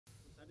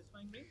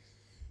satisfying game?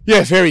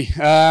 Yeah, very.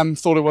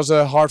 Thought it was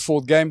a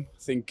hard-fought game. I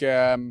think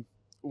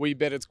we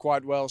betted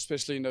quite well,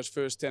 especially in those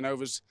first 10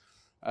 overs.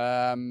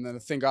 And I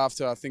think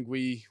after,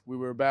 we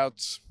were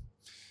about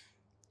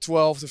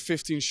 12 to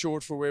 15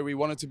 short for where we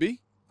wanted to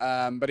be.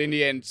 But in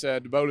the end,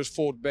 the bowlers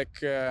fought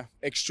back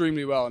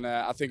extremely well, and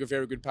I think a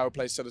very good power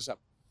play set us up.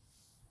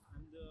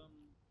 And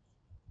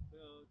the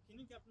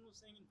Kenyan captain was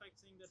saying, in fact,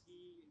 saying that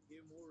he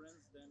gave more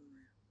runs than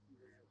he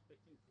was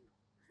expecting to.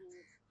 So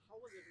how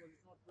was it? Was it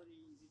not very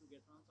easy to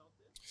get runs out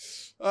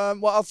there?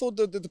 Well, I thought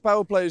that the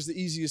power play is the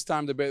easiest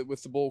time to bet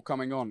with the ball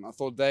coming on. I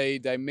thought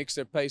they mixed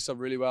their pace up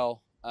really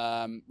well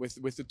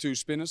with the two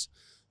spinners.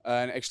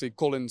 And actually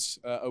Collins,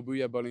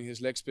 Obuya bowling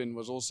his leg spin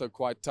was also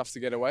quite tough to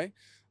get away.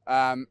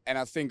 And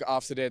I think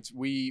after that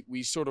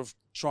we sort of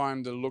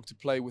trying to look to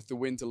play with the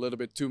wind a little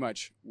bit too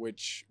much,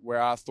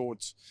 where I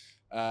thought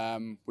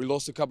we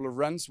lost a couple of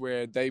runs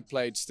where they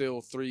played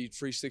still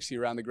 360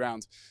 around the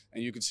ground,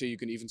 and you can see you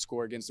can even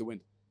score against the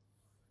wind.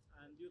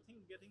 And do you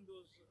think getting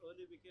those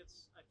early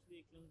wickets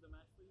actually clinched the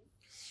match for you?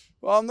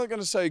 Well, I'm not going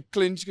to say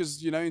clinch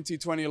because, you know, in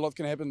T20 a lot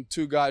can happen.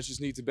 Two guys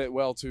just need to bet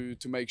well to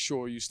make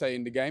sure you stay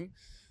in the game.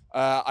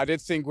 I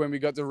did think when we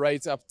got the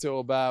rate up till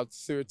about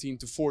 13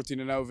 to 14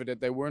 and over that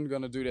they weren't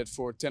going to do that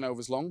for 10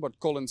 overs long, but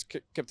Collins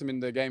kept them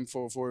in the game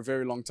for a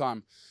very long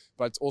time.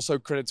 But also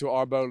credit to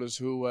our bowlers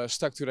who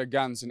stuck to their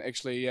guns and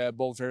actually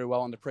bowled very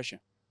well under pressure.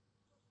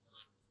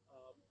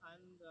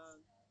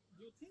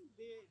 Do you think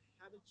they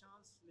had a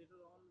chance later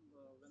on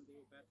when they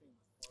were batting,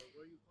 or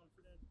were you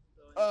confident in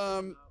the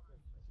second half?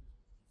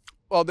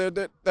 Well,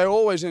 they're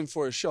always in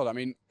for a shot. I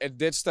mean, at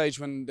that stage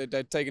when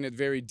they're taking it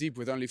very deep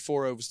with only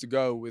 4 overs to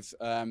go, with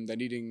they're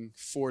needing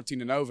 14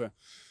 and over.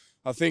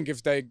 I think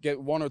if they get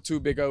 1 or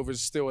 2 big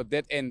overs still at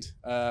that end,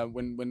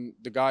 when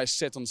the guy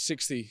set on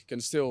 60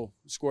 can still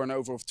score an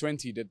over of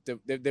 20,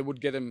 that they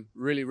would get him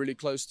really, really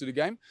close to the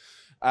game.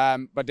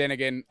 But then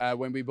again,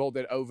 when we bowled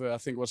that over, I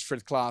think it was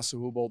Fred Klaas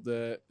who bowled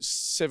the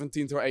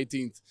 17th or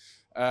 18th.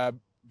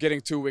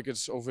 Getting 2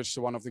 wickets, of which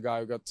one of the guy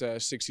who got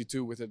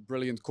 62 with a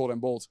brilliant call and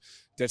bolt,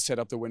 that set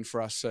up the win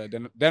for us.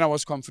 Then I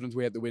was confident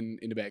we had the win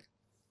in the bag.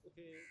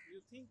 Okay, do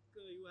you think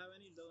you have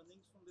any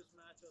learnings from this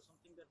match, or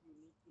something that you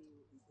need to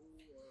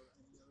improve, or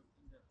any other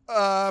thing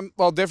that?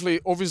 Well, definitely,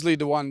 obviously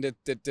the one that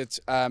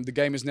the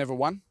game is never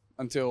won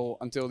until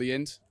the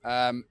end.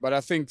 But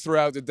I think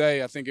throughout the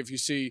day, I think if you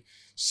see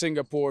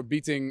Singapore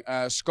beating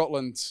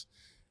Scotland.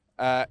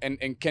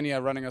 And Kenya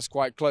running us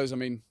quite close. I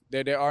mean,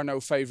 there are no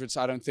favourites,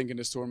 I don't think, in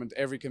this tournament.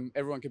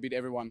 Everyone can beat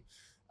everyone.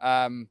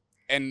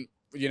 And,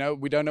 you know,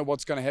 we don't know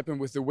what's going to happen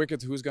with the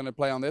wicket, who's going to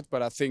play on it.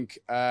 But I think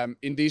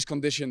in these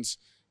conditions,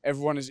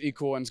 everyone is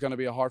equal, and it's going to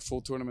be a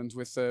hard-fought tournament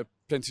with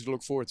plenty to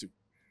look forward to.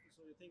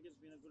 So you think it's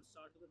been a good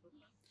start to the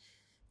tournament?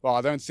 Well,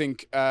 I don't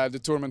think the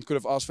tournament could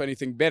have asked for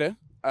anything better.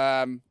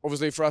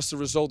 Obviously, for us, the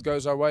result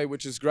goes our way,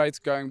 which is great,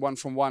 going 1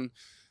 from 1.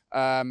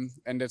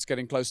 And that's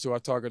getting close to our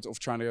target of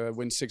trying to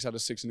win 6 out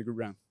of 6 in the group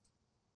round.